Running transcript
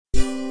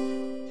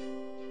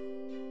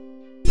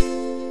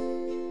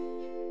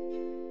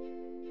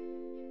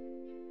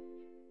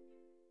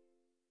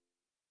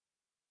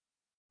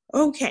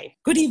Okay,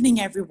 good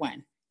evening,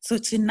 everyone. So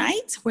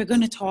tonight we're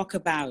going to talk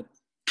about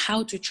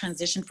how to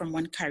transition from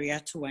one career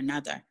to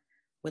another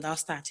without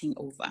starting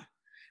over.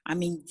 I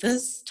mean,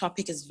 this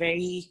topic is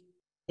very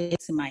dear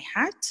to my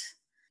heart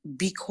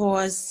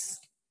because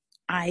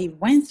I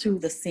went through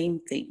the same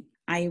thing.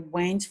 I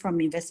went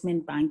from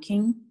investment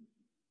banking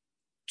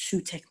to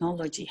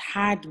technology,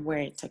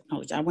 hardware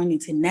technology. I went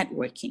into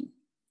networking.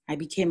 I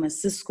became a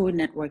Cisco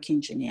network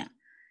engineer.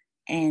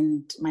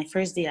 And my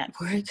first day at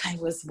work, I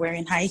was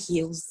wearing high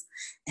heels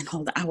and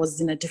all that. I was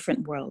in a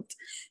different world.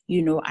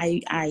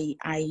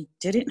 I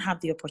didn't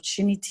have the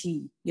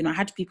opportunity. I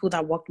had people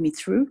that walked me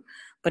through,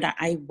 but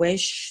I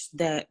wish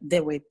that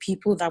there were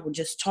people that would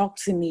just talk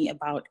to me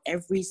about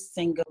every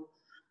single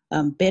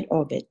bit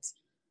of it.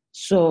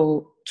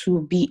 So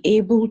to be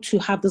able to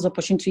have this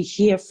opportunity to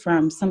hear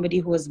from somebody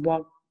who has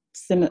walked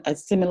a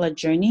similar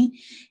journey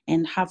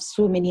and have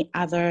so many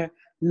other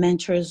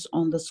mentors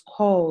on this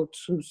call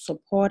to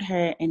support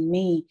her and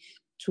me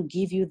to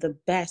give you the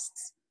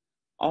best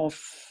of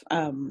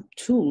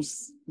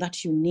tools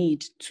that you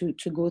need to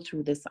go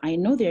through this. I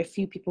know there are a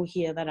few people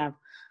here that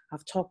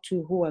I've talked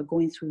to who are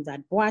going through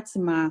that.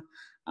 Boatima,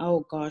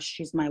 oh gosh,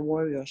 she's my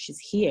warrior. She's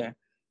here.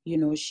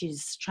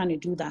 She's trying to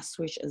do that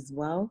switch as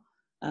well.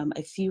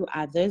 A few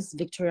others.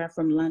 Victoria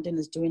from London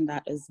is doing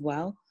that as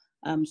well.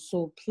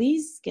 So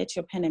please get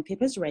your pen and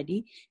papers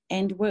ready.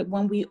 And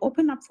when we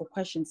open up for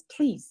questions,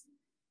 please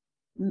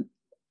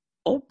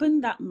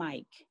open that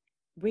mic,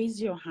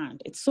 raise your hand.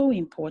 It's so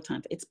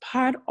important. It's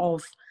part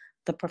of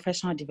the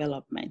professional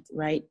development,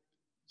 right?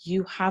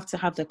 You have to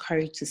have the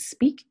courage to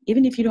speak.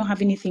 Even if you don't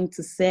have anything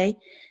to say,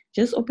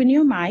 just open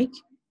your mic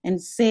and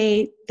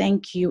say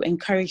thank you,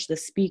 encourage the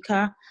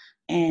speaker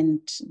and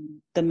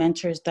the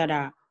mentors that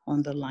are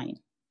on the line.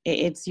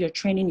 You're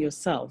training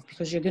yourself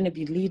because you're going to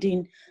be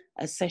leading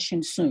a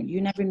session soon.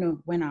 You never know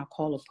when I'll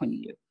call upon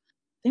you.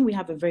 I think we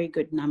have a very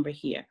good number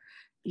here.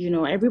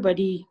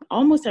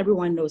 Almost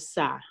everyone knows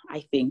Sa,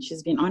 I think.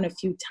 She's been on a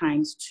few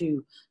times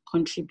to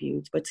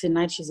contribute, but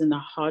tonight she's in a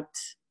hot,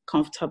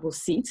 comfortable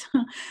seat.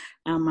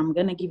 I'm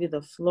going to give you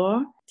the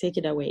floor. Take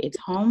it away. It's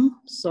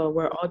home, so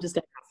we're all just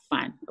going to have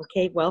fun.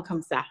 Okay,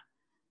 welcome, Sa.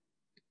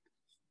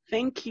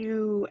 Thank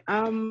you.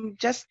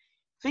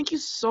 Thank you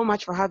so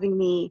much for having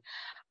me.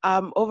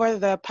 Over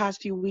the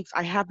past few weeks,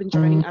 I have been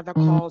joining other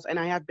calls and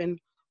I have been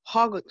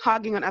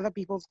hogging on other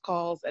people's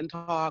calls and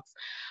talks.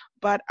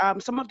 But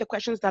some of the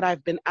questions that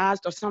I've been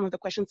asked or some of the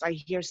questions I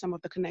hear some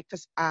of the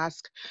connectors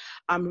ask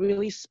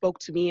really spoke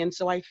to me. And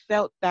so I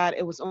felt that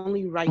it was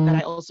only right that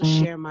I also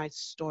share my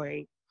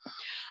story.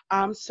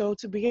 So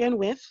to begin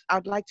with,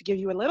 I'd like to give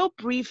you a little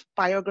brief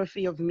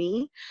biography of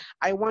me.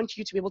 I want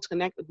you to be able to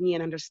connect with me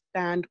and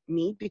understand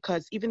me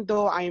because even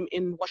though I am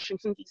in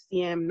Washington,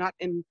 D.C., I'm not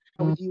in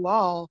with you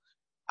all,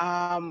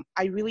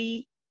 I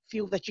really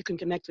feel that you can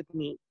connect with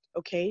me,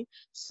 okay?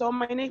 So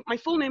my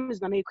full name is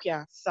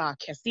Namekwia Sa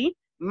Kessie,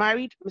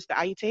 married Mr.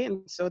 Ayittey,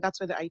 and so that's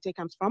where the Ayittey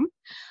comes from.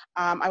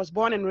 I was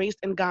born and raised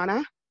in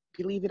Ghana,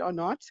 believe it or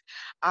not.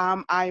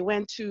 I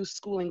went to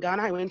school in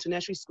Ghana. I went to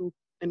nursery school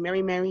in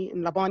Mary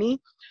in Laboni.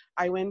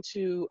 I went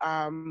to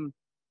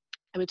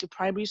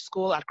primary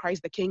school at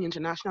Christ the King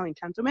International in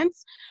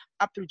Cantonments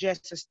up through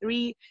JSS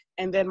 3.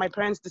 And then my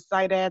parents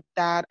decided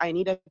that I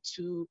needed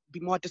to be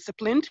more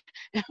disciplined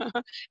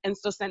and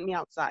so sent me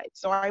outside.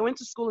 So I went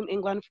to school in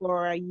England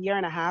for a year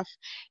and a half.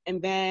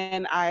 And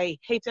then I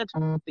hated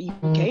the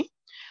UK.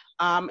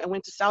 I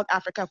went to South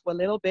Africa for a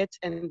little bit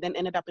and then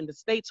ended up in the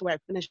States where I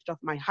finished off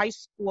my high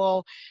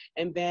school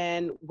and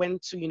then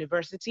went to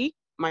university.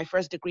 My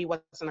first degree was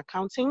in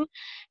accounting.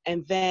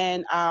 And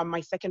then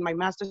my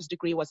master's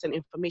degree was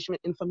in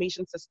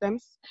information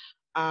systems.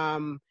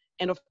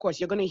 And of course,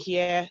 you're going to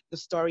hear the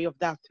story of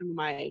that through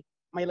my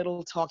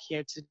little talk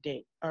here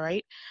today. All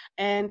right.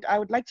 And I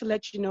would like to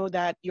let you know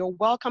that you're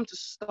welcome to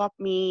stop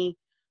me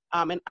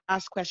and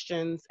ask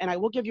questions. And I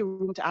will give you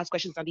room to ask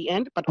questions at the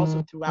end, but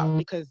also throughout,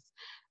 because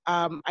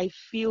I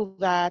feel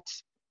that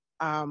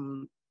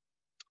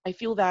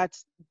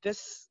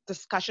this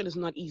discussion is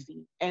not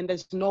easy and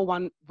there's no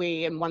one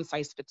way and one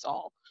size fits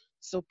all.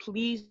 So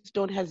please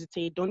don't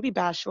hesitate. Don't be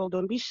bashful.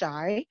 Don't be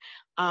shy.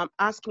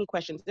 Ask me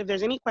questions. If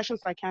there's any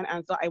questions I can't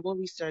answer, I will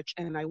research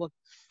and I will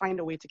find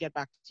a way to get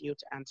back to you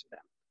to answer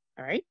them.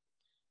 All right.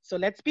 So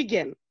let's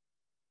begin.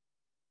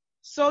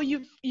 So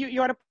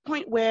you're at a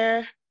point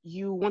where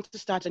you want to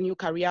start a new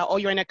career or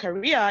you're in a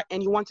career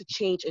and you want to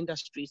change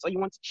industries or you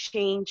want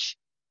to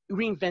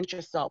reinvent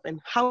yourself.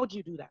 And how do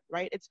you do that,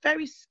 right? It's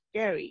very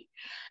scary.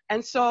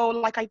 And so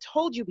like I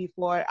told you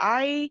before,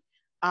 I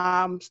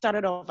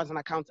started off as an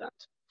accountant.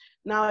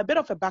 Now, a bit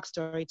of a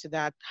backstory to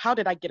that. How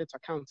did I get into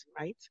accounting,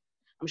 right?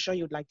 I'm sure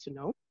you'd like to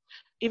know.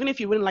 Even if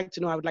you wouldn't like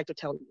to know, I would like to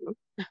tell you.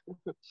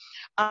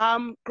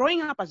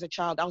 Growing up as a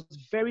child, I was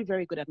very,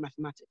 very good at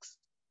mathematics.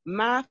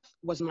 Math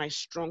was my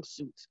strong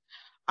suit.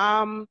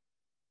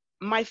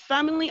 My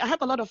family, I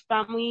have a lot of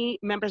family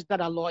members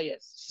that are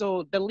lawyers.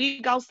 So the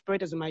legal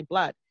spirit is in my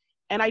blood.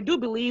 And I do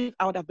believe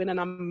I would have been an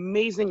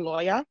amazing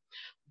lawyer.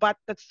 But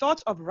the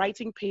thought of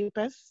writing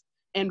papers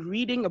and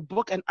reading a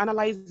book and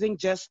analyzing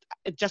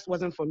it just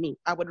wasn't for me.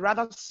 I would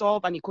rather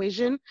solve an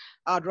equation.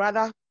 I'd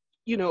rather,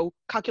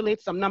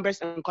 calculate some numbers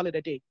and call it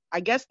a day. I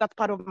guess that's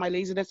part of my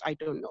laziness. I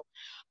don't know.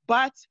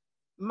 But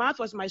math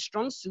was my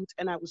strong suit,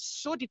 and I was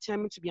so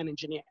determined to be an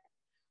engineer.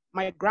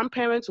 My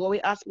grandparents will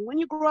always ask me, when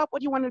you grow up,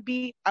 what do you want to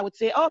be? I would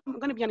say, oh, I'm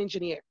going to be an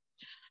engineer.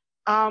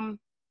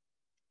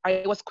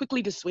 I was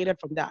quickly dissuaded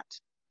from that.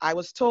 I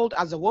was told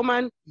as a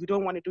woman, you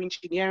don't want to do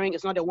engineering.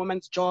 It's not a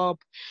woman's job.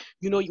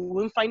 You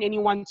won't find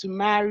anyone to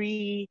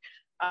marry.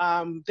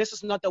 This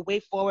is not the way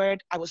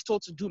forward. I was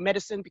told to do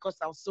medicine because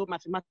I was so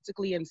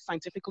mathematically and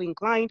scientifically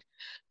inclined.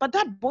 But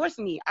that bores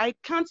me. I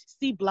can't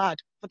see blood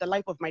for the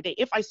life of my day.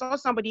 If I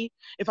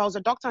was a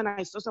doctor and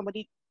I saw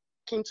somebody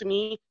came to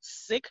me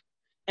sick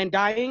and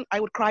dying, I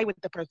would cry with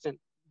the person.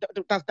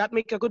 Does that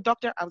make a good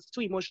doctor? I was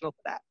too emotional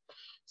for that.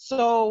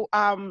 So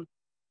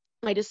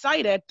I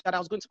decided that I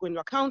was going to go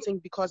into accounting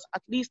because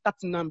at least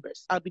that's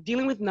numbers. I'll be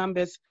dealing with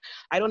numbers.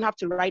 I don't have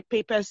to write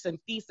papers and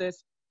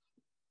thesis.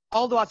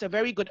 Although I was a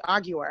very good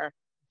arguer,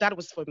 that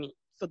was for me.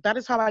 So that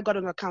is how I got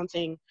into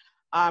accounting.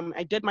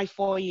 I did my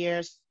 4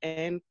 years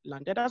and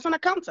landed as an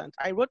accountant.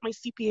 I wrote my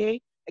CPA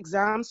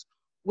exams,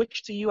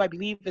 which to you, I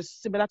believe, is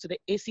similar to the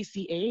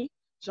ACCA.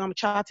 So I'm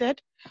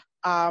chartered.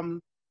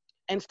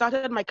 And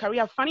started my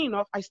career. Funny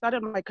enough, I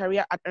started my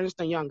career at Ernst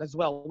 & Young as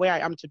well, where I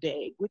am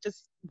today,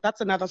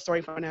 that's another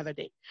story for another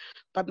day.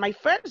 But my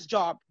first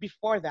job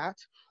before that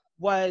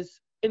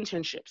was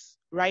internships,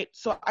 right?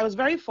 So I was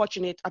very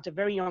fortunate at a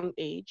very young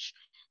age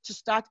to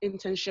start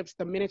internships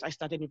the minute I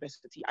started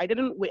university. I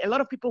didn't wait. A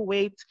lot of people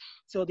wait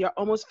till they're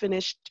almost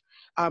finished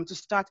to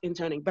start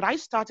interning, but I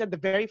started the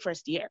very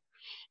first year.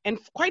 And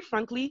quite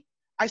frankly,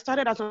 I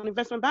started as an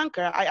investment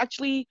banker. I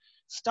actually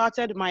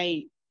started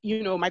my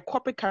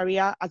corporate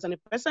career as an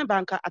investment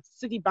banker at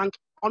Citibank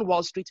on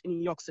Wall Street in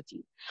New York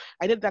City.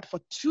 I did that for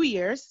 2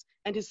 years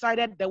and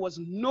decided there was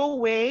no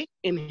way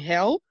in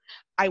hell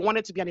I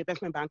wanted to be an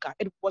investment banker.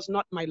 It was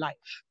not my life.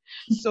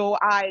 So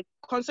I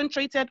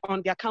concentrated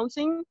on the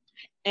accounting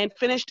and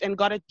finished and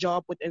got a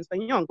job with Ernst &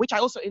 Young, which I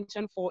also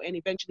interned for, and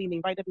eventually they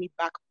invited me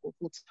back for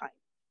full time.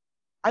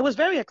 I was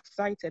very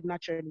excited,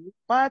 naturally,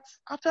 but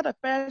after the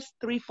first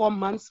 3-4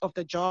 months of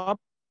the job,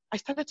 I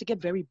started to get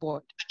very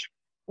bored.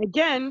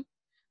 Again,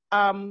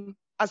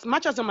 as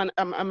much as I'm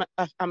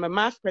a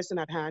math person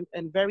at hand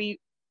and very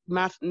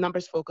math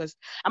numbers focused,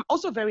 I'm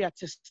also very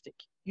artistic.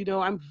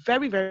 I'm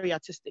very, very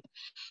artistic.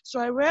 So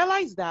I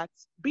realized that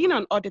being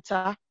an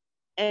auditor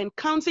and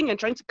counting and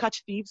trying to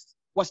catch thieves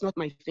was not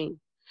my thing.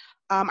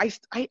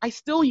 I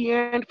still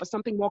yearned for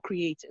something more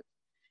creative,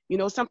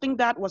 something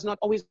that was not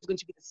always going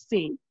to be the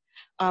same,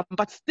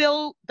 but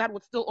still that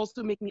would still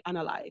also make me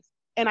analyze.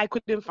 And I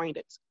couldn't find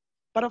it.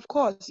 But of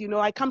course,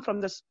 I come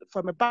from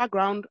a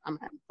background. I'm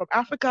from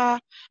Africa.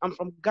 I'm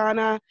from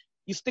Ghana.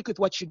 You stick with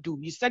what you do.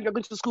 You said you're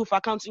going to school for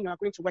accounting. You're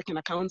going to work in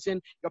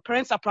accounting. Your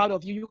parents are proud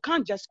of you. You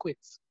can't just quit.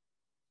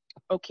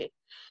 Okay.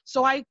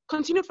 So I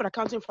continued for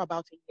accounting for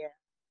about a year.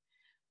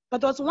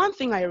 But there was one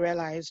thing I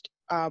realized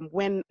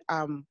when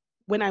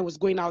I was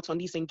going out on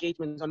these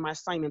engagements, on my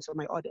assignments, on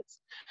my audits.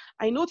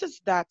 I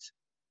noticed that,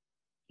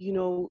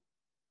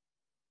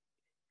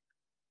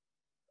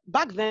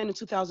 back then in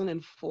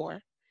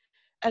 2004,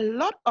 a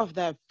lot of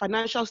the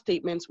financial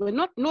statements were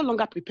no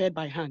longer prepared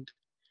by hand.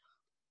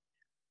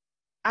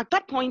 At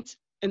that point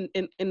in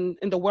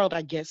the world,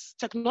 I guess,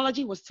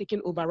 technology was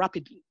taking over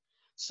rapidly.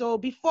 So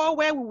before,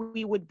 where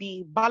we would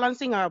be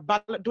balancing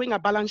doing our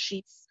balance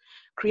sheets,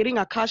 creating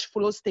our cash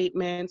flow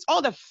statements,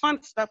 all the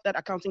fun stuff that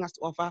accounting has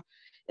to offer,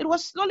 it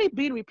was slowly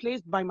being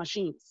replaced by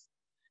machines.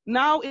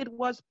 Now it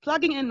was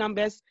plugging in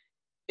numbers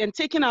and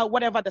taking out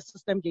whatever the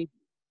system gave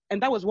you.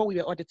 And that was what we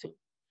were auditing.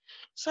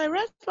 So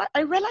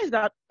I realized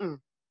that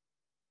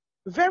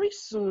very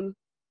soon,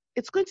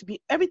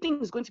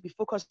 everything is going to be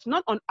focused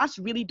not on us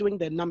really doing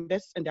the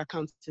numbers and the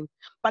accounting,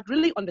 but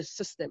really on the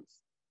systems.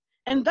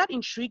 And that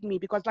intrigued me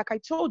because, like I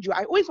told you,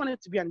 I always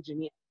wanted to be an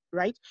engineer,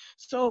 right?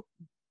 So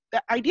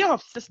the idea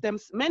of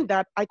systems meant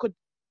that I could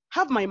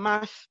have my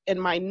math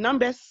and my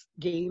numbers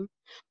game,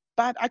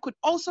 but I could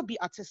also be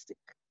artistic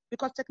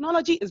because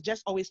technology is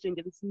just always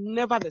changing. It's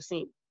never the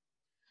same.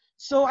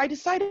 So I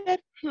decided,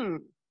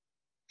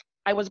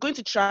 I was going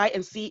to try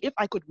and see if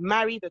I could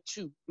marry the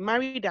two,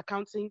 marry the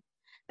accounting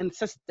and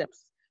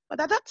systems.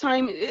 But at that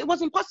time, it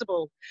was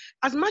impossible.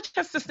 As much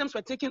as systems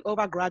were taking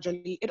over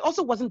gradually, it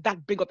also wasn't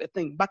that big of a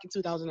thing back in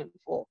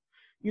 2004,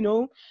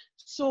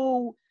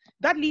 So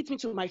that leads me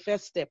to my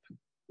first step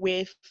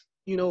with,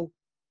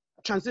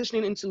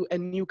 transitioning into a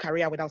new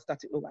career without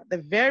starting over. The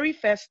very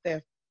first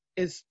step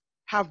is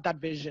have that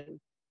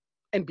vision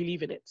and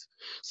believe in it.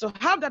 So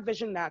have that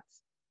vision that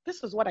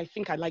this is what I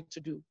think I like to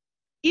do.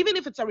 Even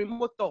if it's a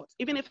remote thought,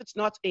 even if it's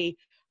not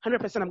 100%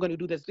 I'm going to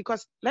do this,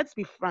 because let's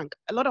be frank,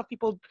 a lot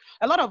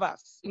of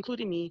us,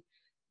 including me,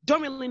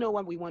 don't really know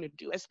what we want to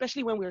do,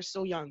 especially when we're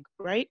so young,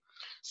 right?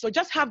 So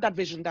just have that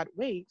vision that,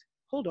 wait,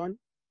 hold on,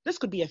 this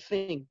could be a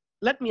thing.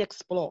 Let me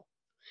explore.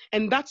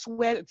 And that's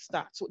where it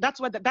starts. So that's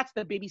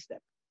the baby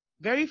step.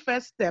 Very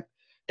first step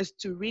is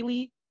to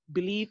really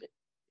believe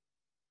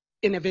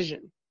in a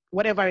vision.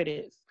 whatever it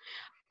is.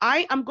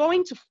 I am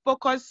going to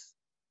focus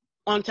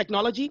on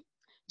technology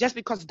just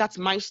because that's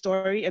my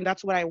story and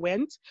that's what I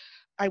went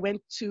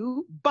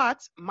to. But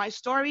my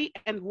story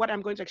and what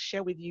I'm going to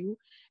share with you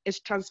is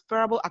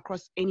transferable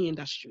across any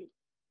industry.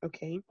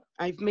 Okay.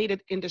 I've made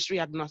it industry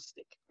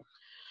agnostic.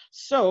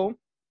 So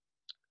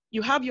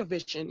you have your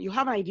vision, you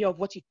have an idea of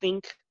what you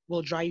think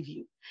will drive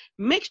you.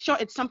 Make sure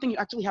it's something you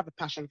actually have a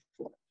passion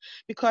for.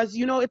 Because,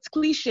 you know, it's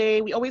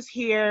cliche. We always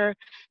hear,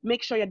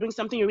 make sure you're doing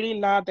something you really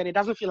love, that it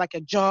doesn't feel like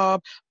a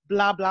job,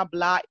 blah, blah,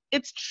 blah.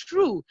 It's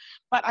true.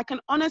 But I can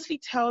honestly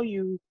tell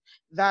you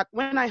that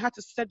when I had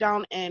to sit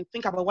down and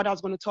think about what I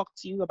was going to talk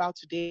to you about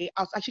today,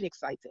 I was actually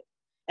excited.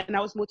 And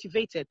I was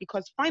motivated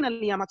because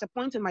finally I'm at a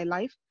point in my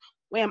life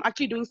where I'm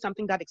actually doing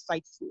something that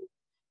excites me.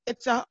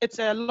 It's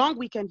a long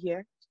weekend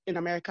here in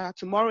America.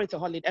 Tomorrow is a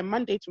holiday, and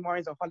Monday tomorrow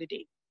is a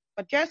holiday.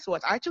 But guess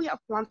what? I actually have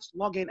plans to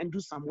log in and do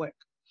some work.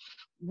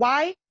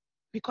 Why?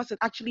 Because it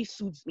actually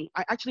suits me.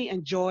 I actually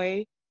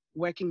enjoy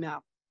working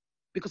now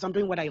because I'm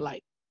doing what I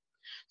like.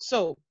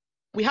 So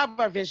we have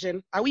our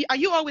vision. Are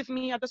you all with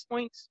me at this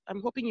point?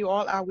 I'm hoping you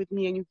all are with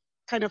me and you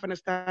kind of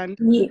understand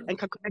and can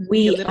connect with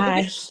me a We little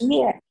are bit.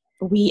 here.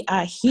 We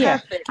are here.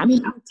 Perfect. I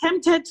mean, I'm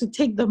tempted to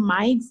take the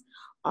mics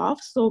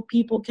off so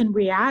people can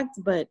react,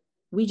 but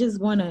we just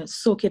want to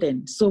soak it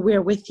in. So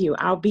we're with you.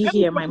 I'll be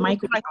here. My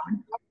mic will be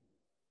on.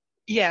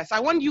 Yes, I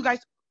want you guys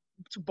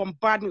to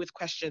bombard me with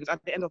questions at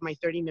the end of my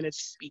 30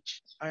 minutes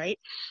speech. All right.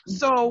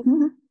 So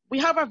Mhm. we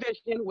have our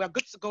vision. We're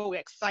good to go. We're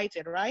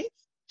excited, right?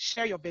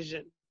 Share your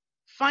vision.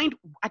 Find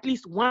at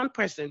least one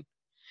person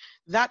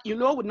that you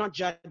know would not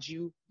judge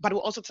you, but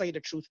will also tell you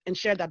the truth and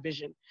share that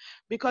vision.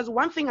 Because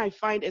one thing I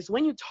find is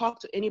when you talk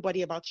to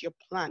anybody about your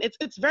plan,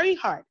 it's very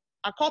hard.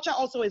 Our culture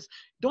also is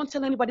don't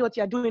tell anybody what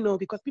you're doing, no,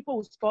 because people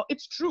will spoil.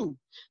 It's true.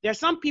 There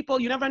are some people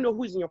you never know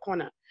who's in your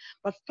corner,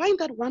 but find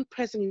that one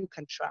person you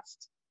can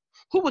trust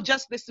who will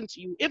just listen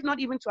to you, if not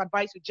even to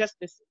advise you, just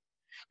listen.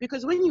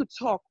 Because when you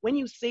talk, when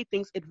you say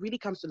things, it really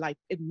comes to life.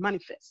 It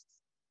manifests.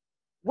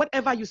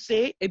 Whatever you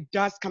say, it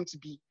does come to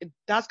be. It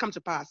does come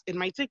to pass. It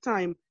might take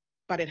time,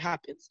 but it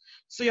happens.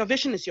 So your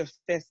vision is your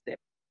first step.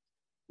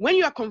 When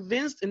you are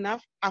convinced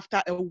enough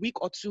after a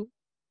week or two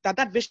that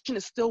that vision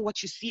is still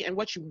what you see and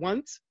what you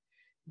want,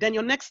 then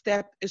your next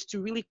step is to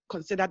really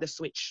consider the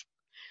switch.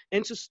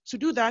 And to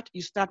do that,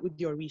 you start with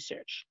your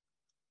research.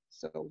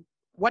 So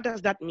what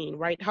does that mean,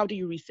 right? How do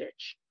you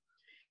research?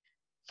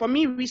 For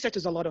me, research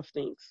is a lot of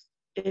things.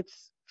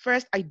 It's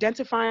first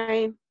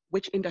identifying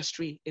which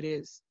industry it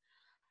is.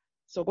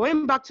 So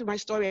going back to my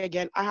story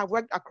again, I have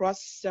worked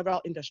across several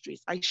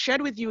industries. I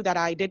shared with you that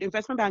I did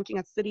investment banking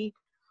at Citi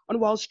on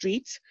Wall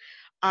Street.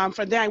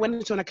 From there, I went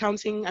into an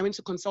accounting. I went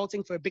to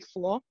consulting for a big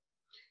four.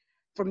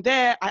 From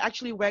there, I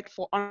actually worked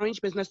for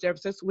Orange Business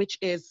Services, which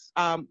used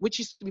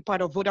to be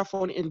part of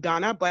Vodafone in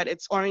Ghana, but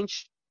it's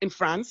Orange in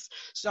France.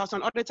 So I was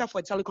an auditor for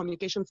a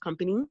telecommunications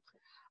company.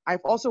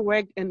 I've also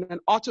worked in an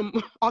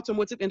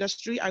automotive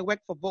industry. I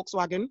worked for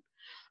Volkswagen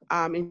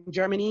in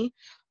Germany.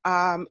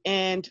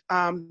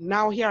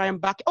 Now here I am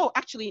back. Oh,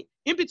 actually,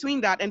 in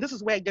between that, and this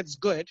is where it gets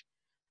good,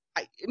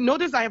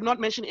 notice I have not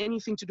mentioned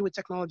anything to do with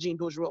technology in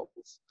those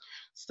roles.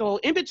 So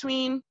in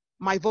between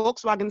my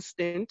Volkswagen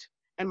stint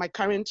and my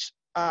current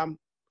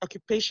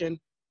occupation,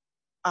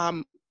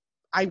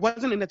 I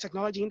wasn't in the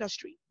technology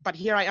industry, but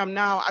here I am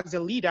now as a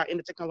leader in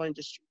the technology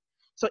industry.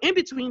 So in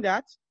between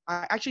that,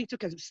 I actually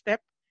took a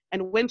step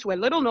and went to a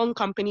little known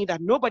company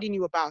that nobody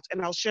knew about,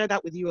 and I'll share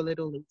that with you a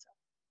little later.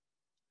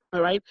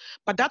 All right,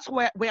 but that's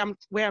where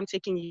I'm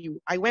taking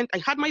you. I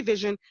had my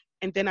vision,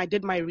 and then I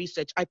did my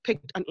research. I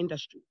picked an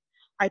industry.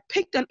 I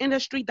picked an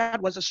industry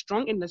that was a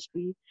strong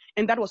industry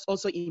and that was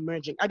also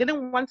emerging. I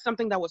didn't want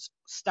something that was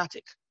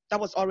static, that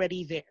was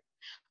already there.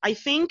 I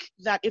think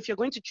that if you're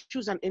going to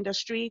choose an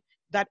industry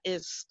that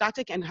is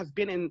static and has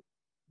been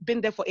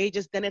there for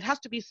ages, then it has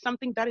to be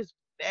something that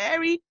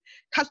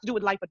has to do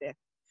with life or death,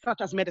 such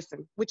as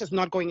medicine, which is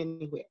not going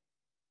anywhere.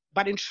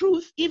 But in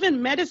truth,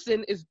 even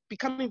medicine is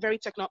becoming very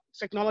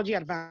technology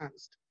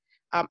advanced,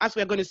 as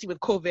we're going to see with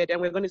COVID, and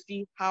we're going to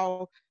see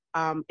how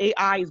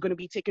AI is going to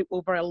be taking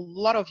over a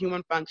lot of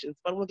human functions,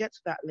 but we'll get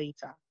to that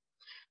later.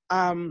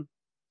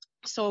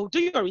 So do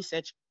your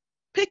research,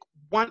 pick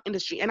one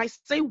industry, and I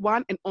say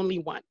one and only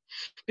one,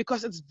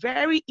 because it's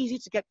very easy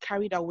to get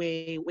carried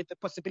away with the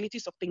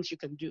possibilities of things you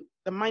can do.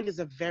 The mind is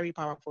a very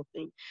powerful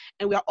thing,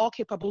 and we are all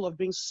capable of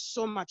doing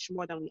so much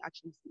more than we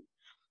actually see.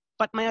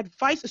 But my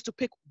advice is to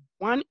pick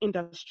one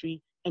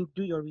industry and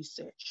do your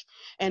research.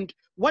 And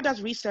what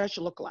does research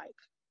look like,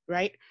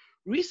 right?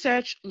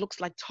 Research looks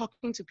like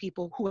talking to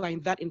people who are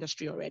in that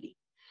industry already,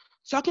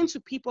 talking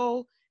to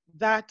people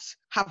that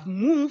have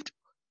moved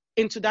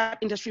into that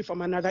industry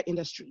from another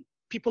industry.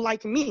 People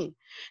like me.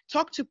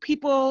 Talk to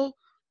people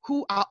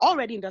who are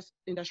already in this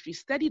industry.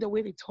 Study the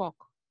way they talk.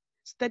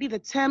 Study the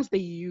terms they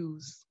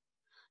use.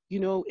 You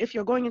know, if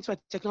you're going into a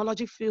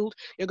technology field,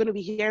 you're going to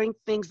be hearing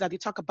things that they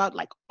talk about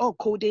like, oh,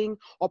 coding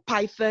or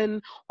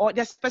Python, or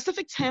there's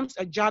specific terms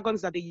or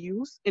jargons that they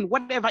use in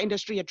whatever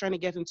industry you're trying to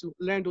get into.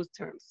 Learn those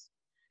terms.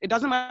 It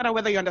doesn't matter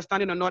whether you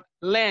understand it or not.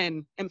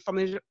 Learn and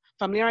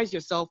familiarize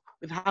yourself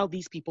with how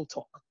these people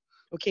talk.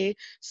 Okay,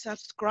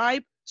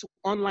 subscribe to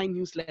online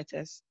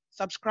newsletters,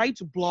 subscribe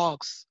to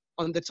blogs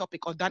on the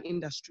topic of that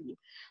industry,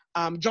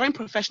 join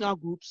professional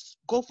groups,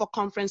 go for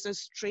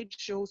conferences, trade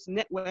shows,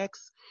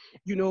 networks,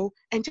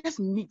 and just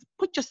meet.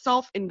 Put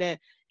yourself in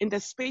the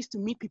space to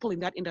meet people in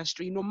that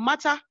industry, no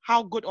matter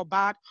how good or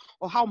bad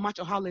or how much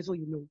or how little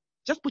you know.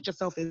 Just put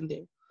yourself in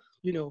there,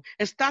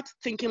 and start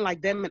thinking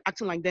like them and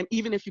acting like them,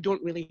 even if you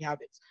don't really have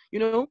it.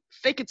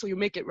 Fake it till you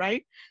make it,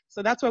 right?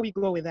 So that's where we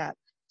go with that.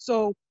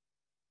 So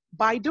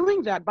by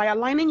doing that, by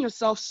aligning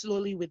yourself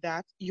slowly with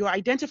that, you're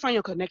identifying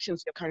your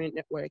connections to your current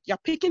network.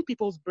 You're picking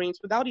people's brains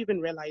without even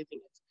realizing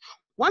it.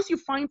 Once you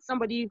find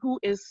somebody who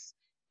is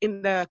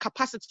in the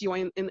capacity or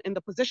in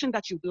the position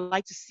that you'd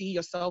like to see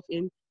yourself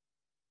in,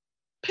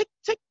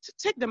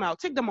 take them out,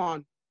 take them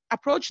on,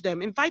 approach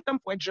them, invite them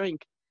for a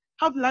drink,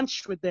 have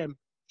lunch with them,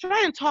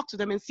 try and talk to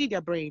them and see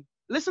their brain,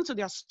 listen to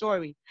their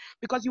story,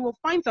 because you will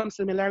find some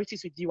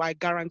similarities with you, I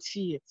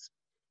guarantee it.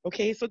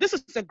 Okay, so this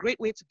is a great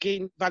way to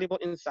gain valuable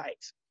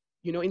insight,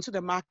 into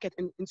the market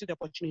and into the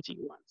opportunity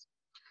you want.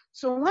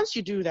 So once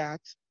you do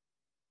that,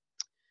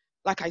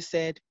 like I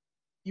said,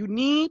 you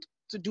need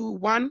to do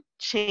one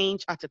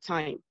change at a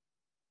time.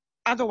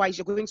 Otherwise,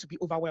 you're going to be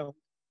overwhelmed.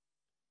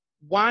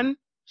 One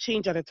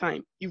change at a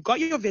time. You've got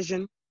your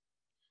vision,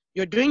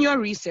 you're doing your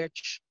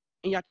research,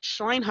 and you're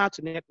trying hard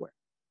to network,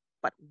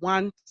 but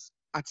once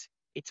at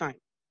a time.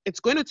 It's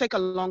going to take a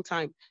long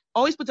time.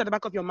 Always put at the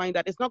back of your mind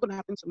that it's not going to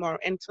happen tomorrow.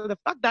 And so the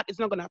fact that it's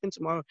not going to happen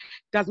tomorrow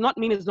does not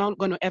mean it's not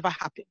going to ever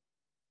happen.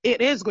 It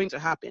is going to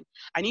happen.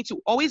 I need to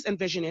always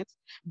envision it.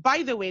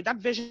 By the way, that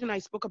vision I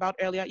spoke about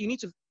earlier, you need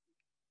to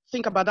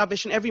think about that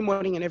vision every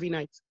morning and every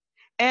night.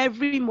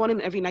 Every morning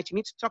and every night, you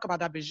need to talk about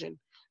that vision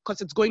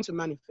because it's going to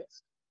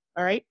manifest.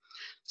 All right.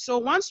 So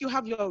once you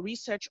have your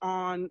research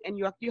on and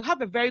you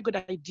have a very good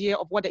idea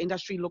of what the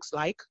industry looks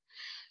like,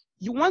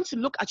 you want to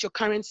look at your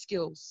current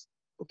skills.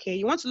 Okay.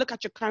 You want to look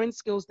at your current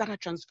skills that are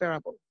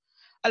transferable.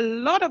 A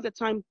lot of the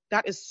time,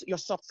 that is your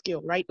soft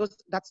skill, right?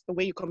 That's the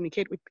way you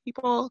communicate with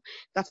people.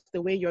 That's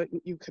the way you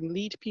can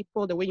lead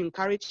people, the way you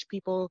encourage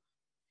people.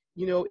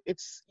 It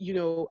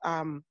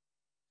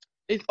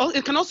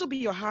can also be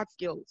your hard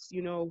skills,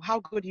 how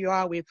good you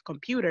are with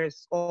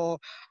computers or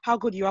how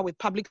good you are with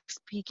public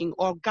speaking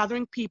or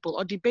gathering people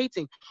or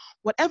debating.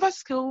 Whatever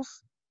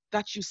skills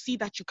that you see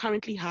that you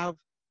currently have,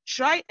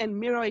 try and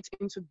mirror it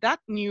into that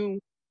new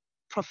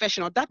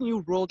profession or that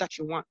new role that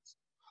you want.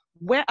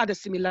 Where are the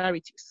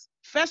similarities?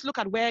 First, look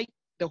at where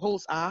the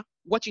holes are,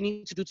 what you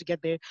need to do to get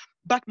there.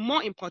 But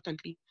more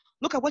importantly,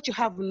 look at what you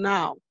have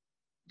now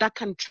that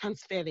can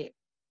transfer there.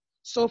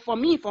 So for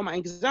me, for my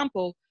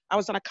example, I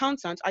was an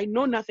accountant. I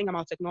know nothing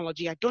about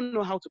technology. I don't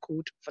know how to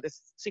code for the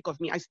sake of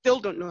me. I still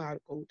don't know how to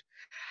code.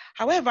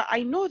 However,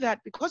 I know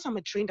that because I'm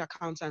a trained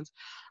accountant,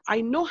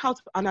 I know how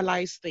to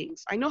analyze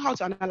things. I know how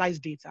to analyze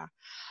data.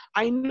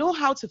 I know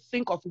how to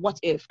think of what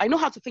if. I know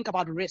how to think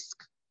about risk.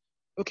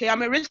 Okay,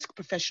 I'm a risk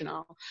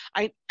professional.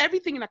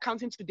 Everything in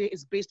accounting today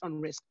is based on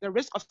risk. The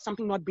risk of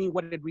something not being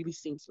what it really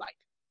seems like.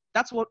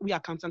 That's what we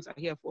accountants are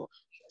here for,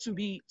 to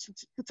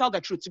tell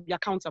the truth, to be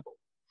accountable.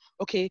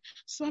 Okay,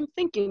 so I'm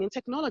thinking in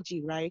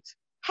technology, right?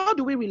 How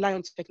do we rely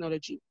on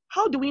technology?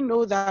 How do we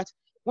know that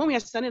when we are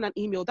sending an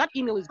email, that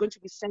email is going to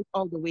be sent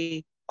all the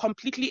way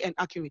completely and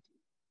accurately,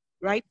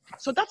 right?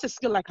 So that's a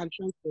skill I can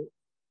transfer.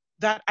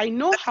 That I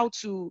know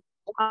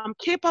I'm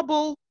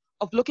capable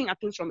of looking at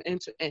things from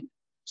end to end.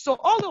 So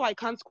although I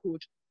can't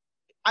code,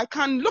 I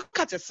can look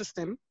at a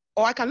system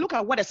or I can look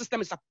at what a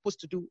system is supposed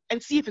to do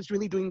and see if it's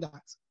really doing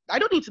that. I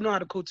don't need to know how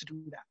to code to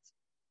do that,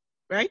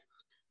 right?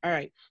 All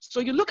right. So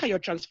you look at your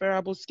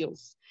transferable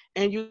skills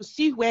and you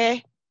see where,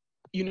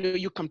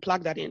 you can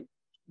plug that in.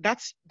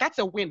 That's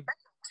a win.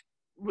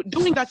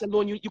 Doing that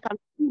alone, you can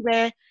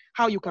see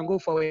how you can go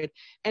forward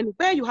and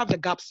where you have the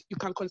gaps, you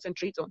can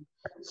concentrate on.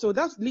 So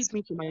that leads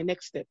me to my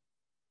next step.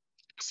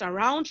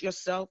 Surround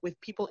yourself with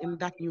people in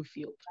that new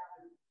field.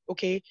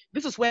 Okay,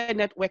 this is where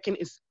networking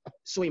is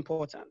so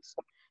important.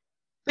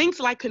 Things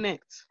like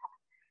Connect,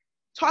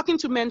 talking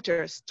to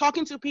mentors,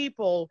 talking to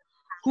people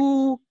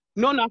who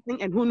know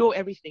nothing and who know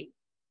everything,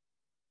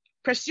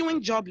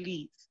 pursuing job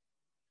leads,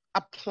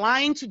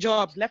 applying to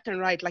jobs left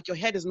and right like your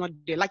head is not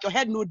there, like your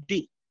head no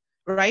day,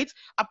 right?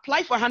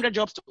 Apply for 100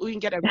 jobs to even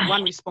get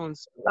one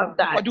response. Love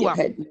that. Your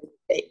head no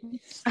day.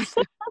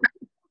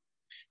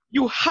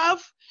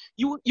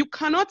 You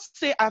cannot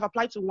say I've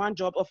applied to one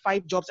job or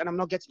 5 jobs and I'm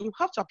not getting. You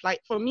have to apply.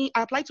 For me,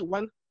 I applied to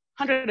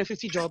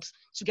 150 jobs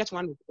to get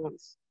one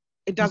response.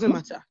 It doesn't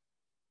matter.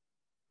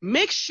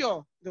 Make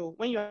sure though,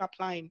 when you're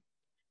applying,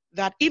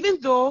 that even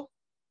though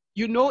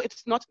you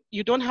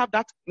don't have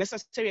that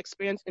necessary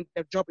experience in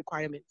the job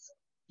requirements,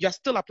 you're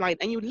still applying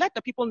and you let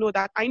the people know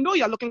that I know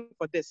you're looking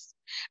for this.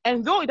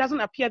 And though it doesn't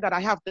appear that I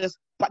have this,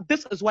 but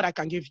this is what I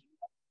can give you.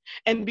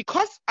 And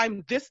because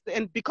I'm this,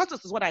 and because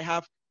this is what I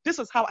have, this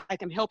is how I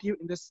can help you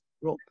in this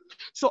role.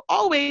 So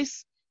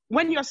always,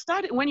 when you're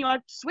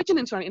switching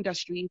into an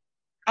industry,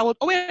 I would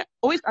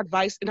always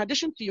advise, in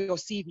addition to your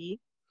CV,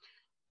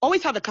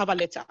 always have a cover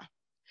letter.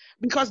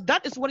 because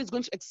that is what is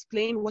going to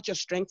explain what your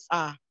strengths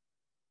are.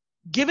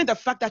 Given the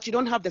fact that you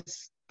don't have the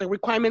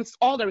requirements,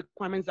 all the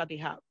requirements that they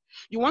have,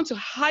 you want to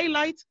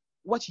highlight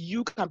what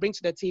you can bring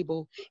to the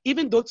table,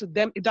 even though to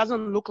them it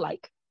doesn't look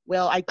like,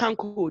 well, I can't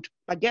code,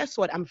 but guess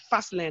what? I'm a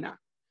fast learner.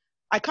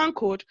 I can't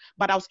code,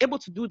 but I was able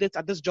to do this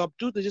at this job,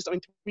 do this in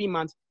 3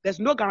 months. There's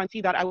no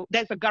guarantee that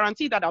there's a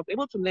guarantee that I'll be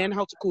able to learn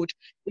how to code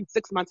in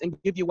 6 months and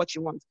give you what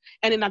you want.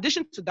 And in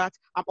addition to that,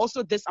 I'm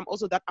also this, I'm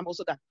also that, I'm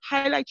also that.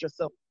 Highlight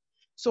yourself.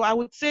 So I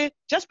would say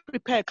just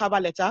prepare a cover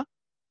letter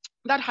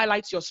that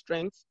highlights your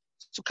strengths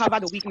to cover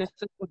the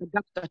weaknesses or the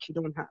gaps that you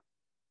don't have.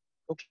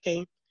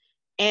 Okay?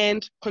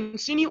 And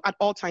continue at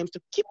all times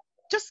to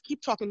just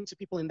keep talking to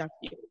people in that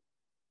field.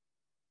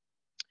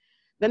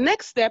 The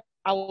next step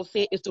I will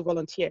say is to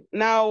volunteer.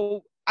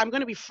 Now, I'm going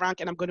to be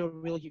frank and I'm going to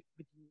reel you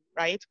with you,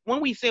 right? When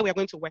we say we're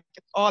going to work,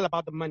 it's all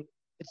about the money.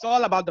 It's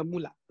all about the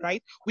moolah,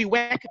 right? We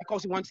work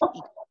because we want to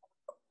eat,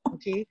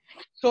 okay?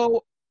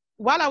 So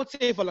while I would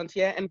say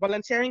volunteer, and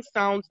volunteering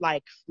sounds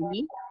like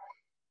free,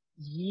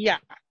 yeah.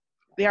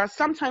 There are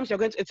sometimes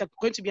it's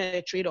going to be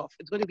a trade-off.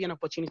 It's going to be an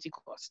opportunity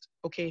cost,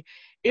 okay?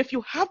 If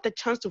you have the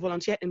chance to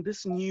volunteer in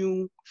this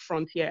new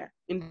frontier,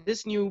 in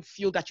this new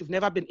field that you've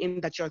never been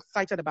in, that you're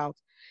excited about,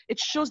 it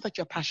shows that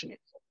you're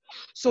passionate.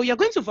 So you're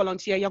going to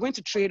volunteer, you're going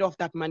to trade off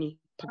that money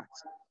part.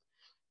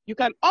 You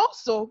can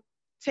also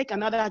take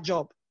another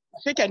job,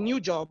 take a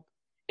new job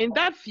in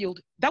that field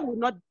that will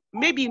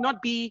maybe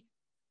not be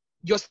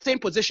your same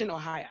position or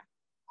higher.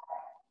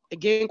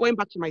 Again, going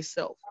back to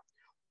myself.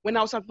 When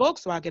I was at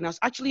Volkswagen, I was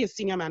actually a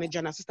senior manager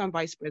and assistant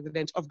vice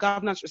president of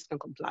governance, risk, and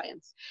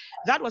compliance.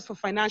 That was for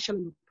financial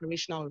and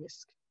operational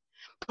risk.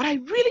 But I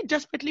really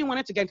desperately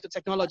wanted to get into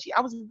technology.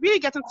 I was really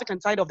getting sick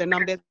and tired of the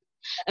numbers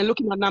and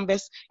looking at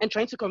numbers and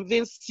trying to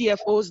convince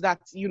CFOs that,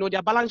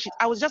 their balance sheet.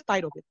 I was just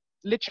tired of it,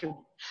 literally.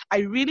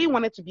 I really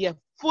wanted to be a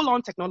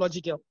full-on technology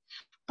girl,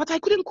 but I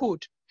couldn't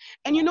code.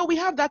 And we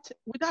have that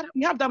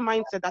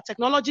mindset that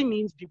technology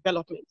means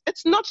development.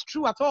 It's not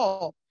true at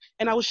all.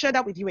 And I will share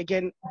that with you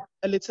again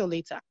a little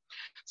later.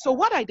 So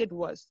what I did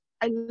was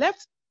I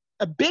left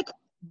a big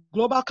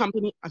global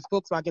company as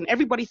Volkswagen.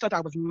 Everybody thought I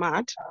was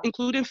mad,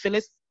 including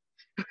Phyllis.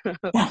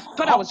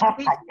 Thought I was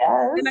crazy.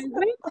 Yes. And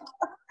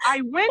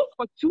I went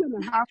for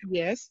 2.5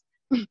 years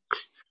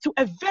to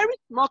a very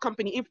small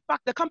company. In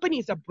fact, the company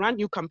is a brand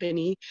new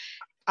company.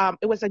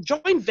 It was a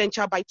joint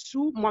venture by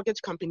 2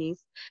 mortgage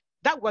companies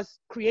that was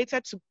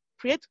created to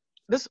create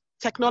this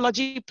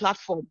technology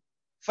platform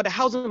for the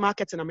housing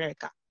markets in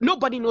America.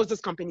 Nobody knows this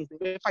company.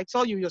 If I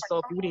tell you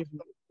yourself, you wouldn't even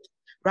know,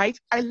 right?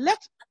 I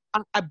left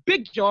a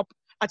big job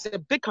at a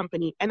big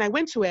company, and I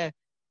went to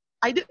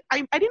I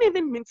didn't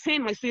even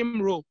maintain my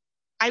same role.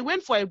 I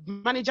went for a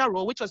manager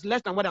role, which was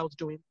less than what I was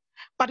doing,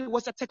 but it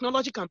was a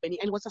technology company,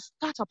 and it was a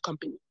startup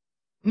company.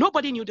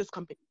 Nobody knew this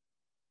company.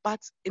 But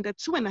in the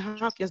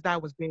 2.5 years that I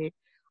was there,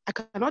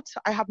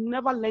 I have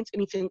never learned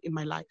anything in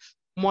my life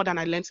more than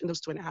I learned in those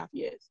 2.5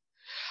 years.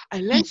 I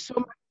learned so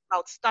much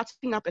about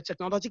starting up a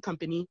technology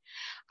company.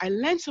 I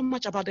learned so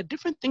much about the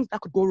different things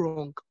that could go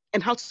wrong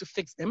and how to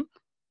fix them.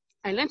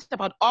 I learned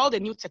about all the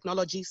new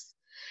technologies.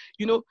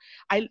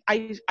 I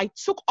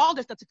took all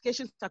the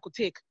certifications I could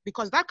take,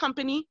 because that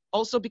company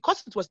also,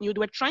 because it was new, they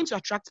were trying to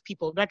attract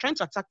people. They were trying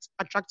to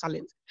attract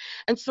talent.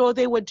 And so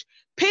they would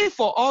pay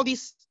for all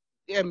these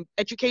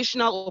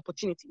educational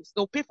opportunities.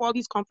 They'll pay for all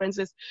these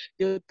conferences.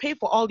 They'll pay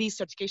for all these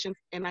certifications,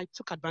 and I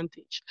took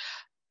advantage.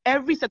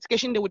 Every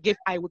certification they would give,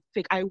 I would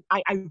take. I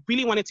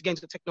really wanted to get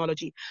into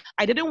technology.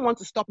 I didn't want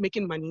to stop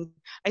making money.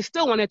 I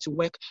still wanted to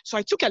work. So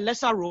I took a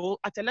lesser role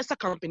at a lesser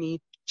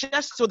company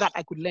just so that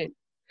I could learn.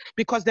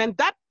 Because then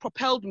that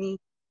propelled me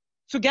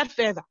to get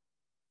further.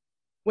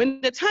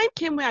 When the time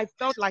came where I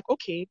felt like,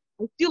 okay,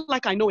 I feel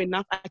like I know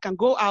enough, I can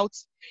go out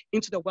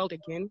into the world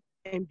again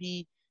and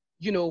be,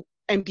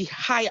 and be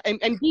higher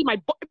and be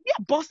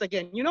a boss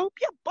again, be a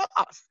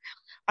boss.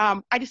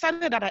 I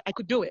decided that I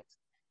could do it.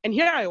 And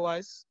here I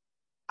was,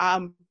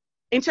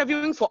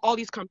 interviewing for all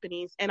these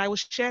companies, and I will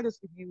share this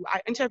with you.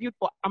 I interviewed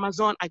for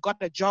Amazon. I got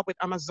a job with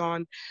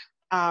Amazon.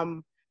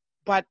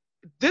 But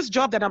this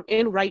job that I'm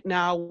in right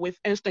now with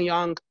Ernst &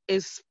 Young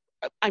it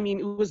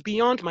was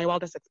beyond my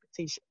wildest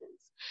expectations.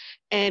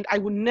 And I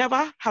would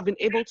never have been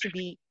able to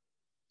be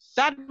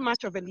that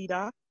much of a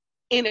leader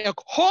in a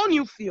whole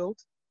new field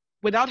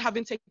without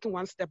having taken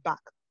one step back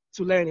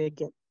to learn it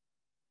again.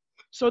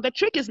 So the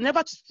trick is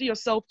never to see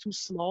yourself too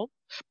small,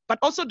 but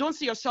also don't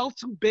see yourself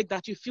too big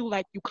that you feel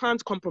like you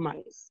can't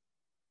compromise.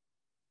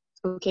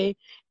 Okay?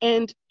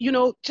 And,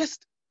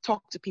 just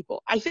talk to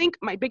people. I think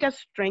my biggest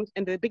strength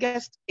and the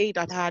biggest aid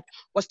I had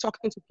was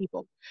talking to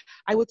people.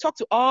 I would talk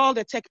to all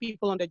the tech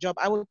people on the job.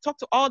 I would talk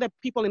to all the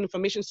people in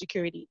information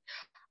security.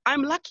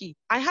 I'm lucky.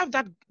 I have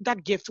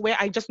that gift where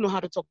I just know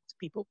how to talk to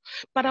people.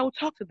 But I would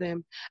talk to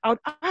them. I would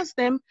ask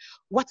them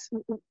what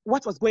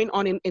was going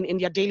on in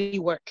their daily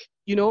work.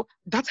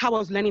 That's how I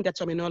was learning the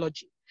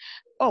terminology.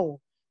 Oh,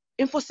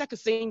 InfoSec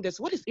is saying this.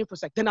 What is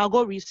InfoSec? Then I'll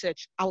go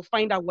research. I'll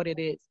find out what it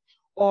is.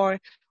 Or,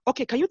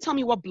 okay, can you tell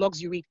me what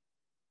blogs you read?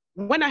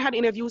 When I had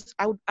interviews,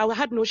 I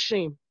had no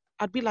shame.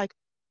 I'd be like,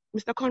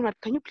 Mr. Conrad,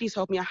 can you please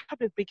help me? I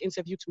have a big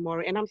interview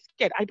tomorrow and I'm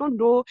scared. I don't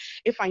know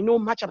if I know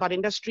much about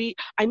industry.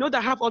 I know that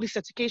I have all these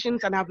certifications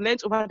and I've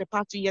learned over the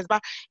past 2 years,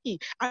 but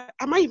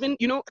am I even,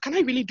 can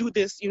I really do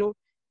this?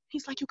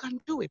 He's like, you can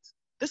do it.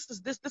 This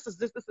is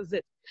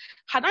it.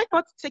 Had I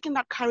not taken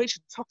that courage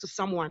to talk to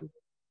someone,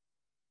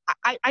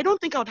 I don't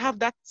think I would have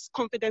that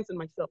confidence in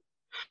myself.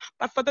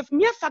 But for the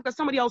mere fact that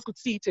somebody else could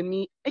see it in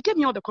me, it gave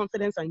me all the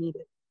confidence I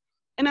needed.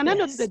 And at the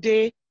end of the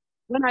day,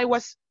 when I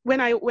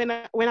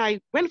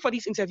went for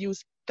these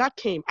interviews, that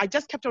came. I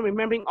just kept on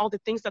remembering all the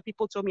things that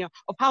people told me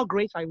of how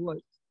great I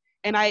was.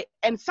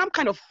 And some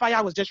kind of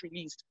fire was just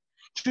released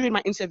during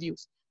my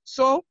interviews.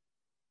 So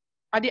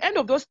at the end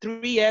of those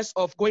 3 years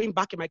of going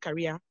back in my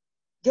career,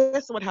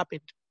 guess what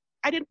happened?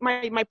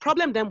 My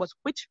problem then was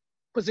which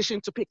position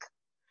to pick.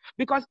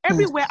 Because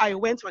everywhere I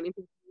went for an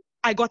interview,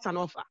 I got an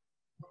offer.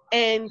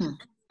 And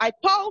I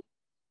called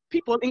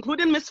people,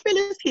 including Miss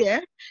Phyllis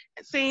here,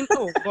 saying,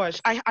 oh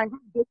gosh, I have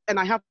this and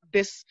I have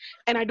this,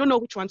 and I don't know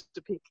which one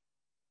to pick.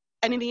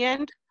 And in the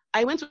end,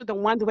 I went to the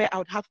one where I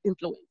would have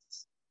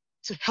influence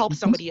to help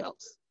somebody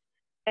else.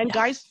 And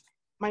guys,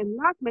 my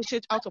last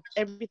message out of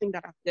everything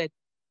that I've said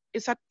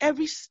is at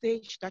every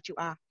stage that you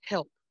are,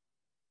 help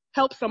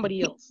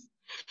somebody else.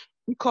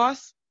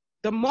 Because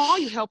the more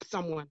you help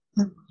someone,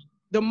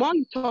 the more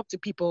you talk to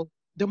people,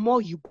 the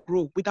more you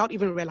grow without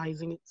even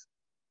realizing it.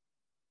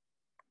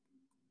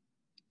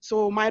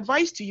 So my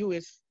advice to you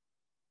is,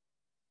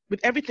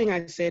 with everything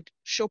I said,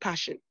 show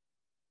passion,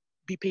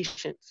 be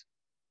patient.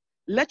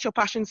 Let your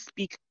passion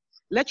speak.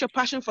 Let your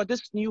passion for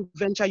this new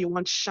venture you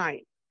want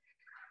shine.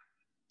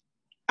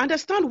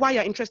 Understand why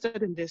you're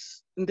interested in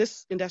this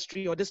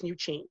industry or this new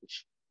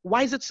change.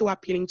 Why is it so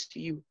appealing to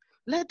you?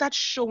 Let that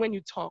show when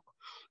you talk.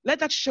 Let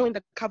that show in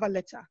the cover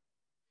letter.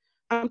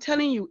 I'm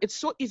telling you, it's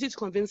so easy to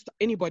convince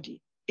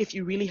anybody if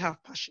you really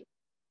have passion.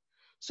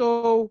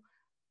 So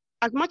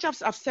as much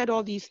as I've said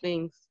all these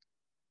things,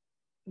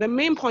 the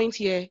main point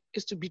here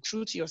is to be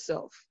true to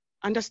yourself.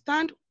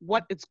 Understand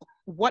what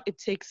it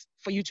takes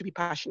for you to be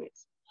passionate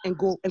and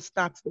go and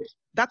start there.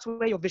 That's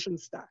where your vision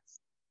starts.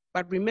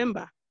 But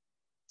remember,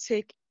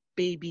 take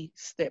baby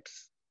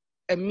steps.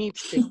 A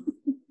meeting,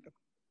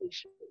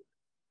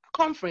 a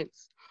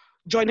conference,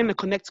 joining a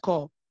connect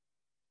call,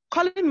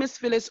 calling Miss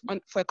Phyllis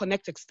for a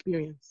connect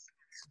experience.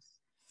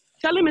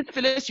 Telling Miss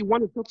Phyllis you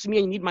want to talk to me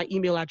and you need my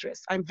email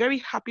address. I'm very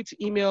happy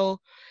to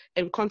email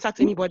and contact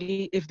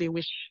anybody if they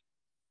wish.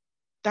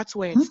 That's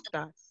where it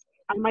starts.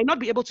 I might not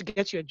be able to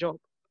get you a job,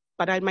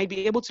 but I might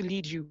be able to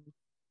lead you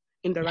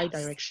in the right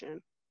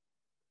direction.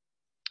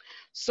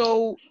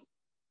 So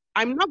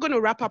I'm not going to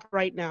wrap up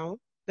right now.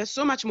 There's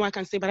so much more I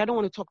can say, but I don't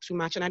want to talk too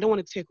much and I don't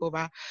want to take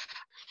over.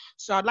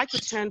 So I'd like to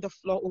turn the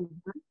floor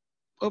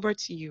over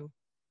to you.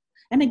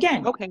 And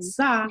again,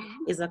 Sa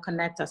is a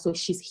connector, so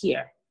she's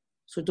here.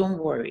 So don't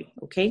worry,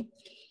 okay?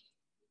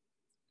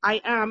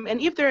 I am.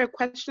 And if there are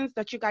questions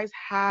that you guys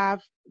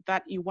have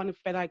that you want to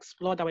further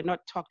explore that were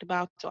not talked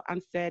about or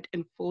answered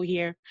in full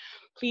here,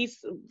 please,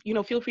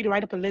 feel free to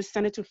write up a list,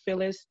 send it to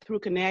Phyllis through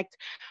Connect.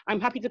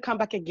 I'm happy to come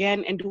back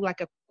again and do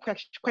like a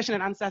question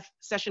and answer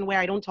session where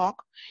I don't talk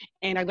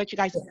and I let you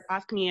guys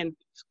ask me and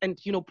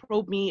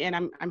probe me, and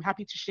I'm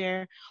happy to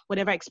share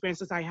whatever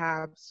experiences I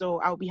have. So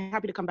I'll be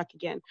happy to come back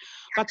again.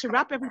 But to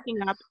wrap everything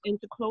up and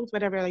to close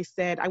whatever I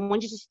said, I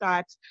want you to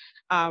start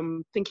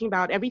thinking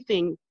about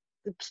everything.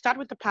 Start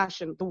with the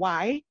passion, the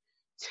why.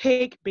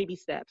 Take baby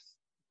steps.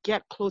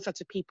 Get closer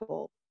to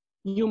people.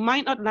 You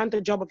might not land the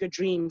job of your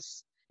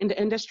dreams in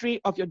the industry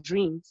of your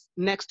dreams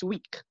next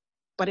week,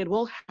 but it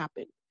will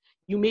happen.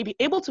 You may be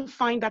able to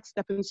find that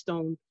stepping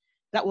stone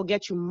that will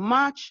get you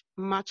much,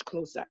 much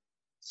closer.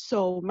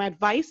 So my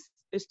advice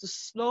is to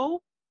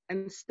slow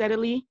and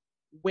steadily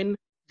win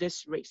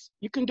this race.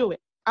 You can do it.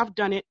 I've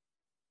done it.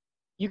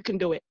 You can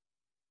do it.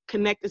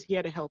 Connect is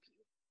here to help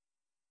you.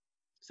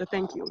 So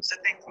thank you.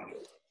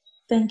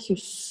 Thank you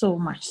so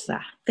much, sir.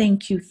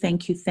 Thank you so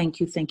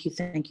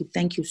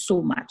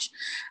much.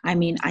 I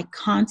mean, I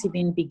can't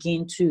even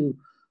begin to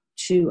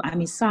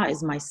Sa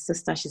is my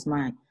sister. She's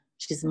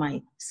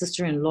my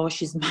sister-in-law.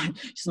 She's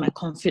my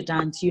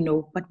confidant,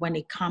 but when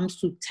it comes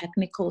to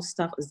technical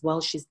stuff as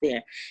well, she's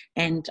there.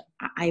 And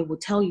I will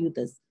tell you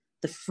this,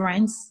 the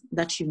friends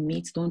that you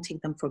meet, don't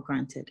take them for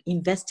granted.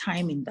 Invest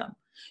time in them,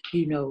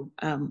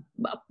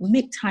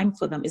 make time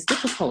for them. It's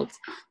difficult,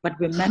 but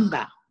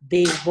remember,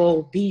 they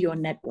will be your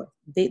network.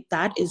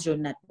 That is your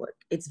network.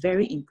 It's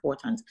very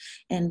important.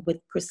 And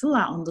with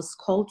Priscilla on this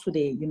call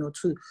today,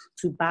 to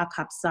back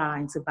up Sa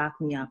and to back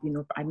me up,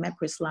 I met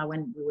Priscilla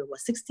when we were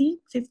 16,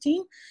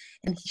 15,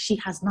 and she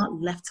has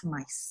not left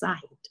my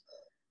side,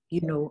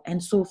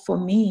 And so for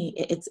me,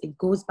 it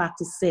goes back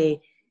to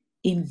say,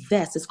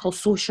 invest. It's called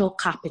social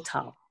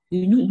capital.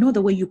 You know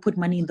the way you put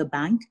money in the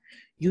bank,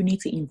 you need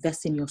to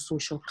invest in your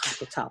social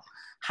capital.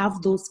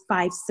 Have those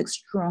 5, 6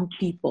 strong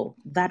people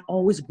that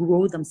always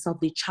grow themselves.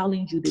 They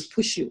challenge you, they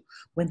push you.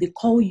 When they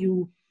call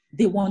you,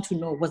 they want to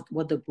know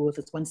what the growth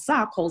is. When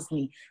Sa calls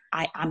me,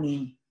 I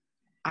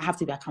have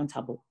to be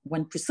accountable.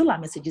 When Priscilla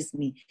messages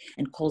me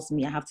and calls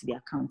me, I have to be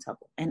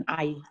accountable. And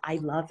I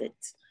love it.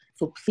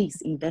 So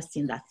please invest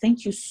in that.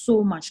 Thank you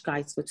so much,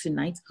 guys, for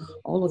tonight.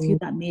 All of you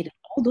that made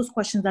all those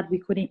questions that we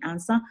couldn't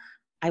answer,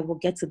 I will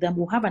get to them.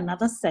 We'll have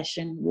another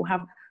session. We'll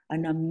have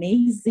an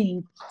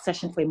amazing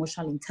session for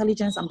emotional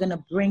intelligence. I'm going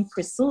to bring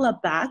Priscilla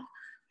back.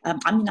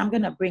 I'm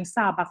going to bring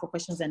Sarah back for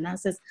questions and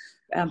answers.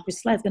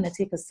 Priscilla is going to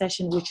take a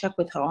session. We'll check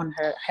with her on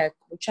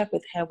we'll check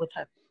with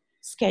her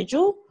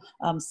schedule,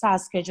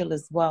 Sarah's schedule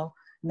as well.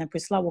 And then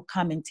Priscilla will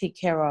come and take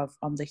care of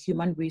the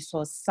human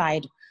resource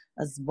side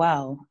as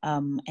well.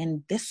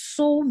 And there's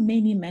so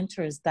many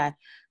mentors that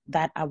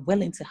are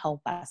willing to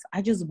help us.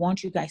 I just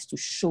want you guys to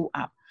show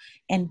up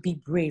and be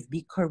brave,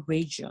 be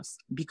courageous,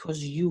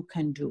 because you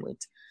can do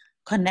it.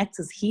 Connect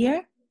is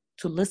here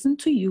to listen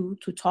to you,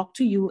 to talk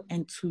to you,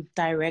 and to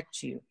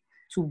direct you,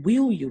 to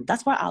wheel you.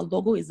 That's why our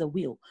logo is a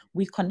wheel.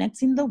 We're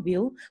connecting the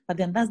wheel, but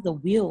then that's the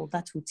wheel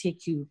that will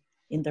take you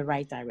in the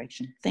right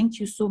direction. Thank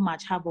you so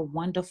much. Have a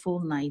wonderful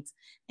night,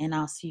 and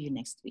I'll see you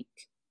next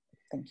week.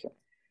 Thank you.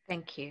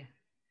 Thank you.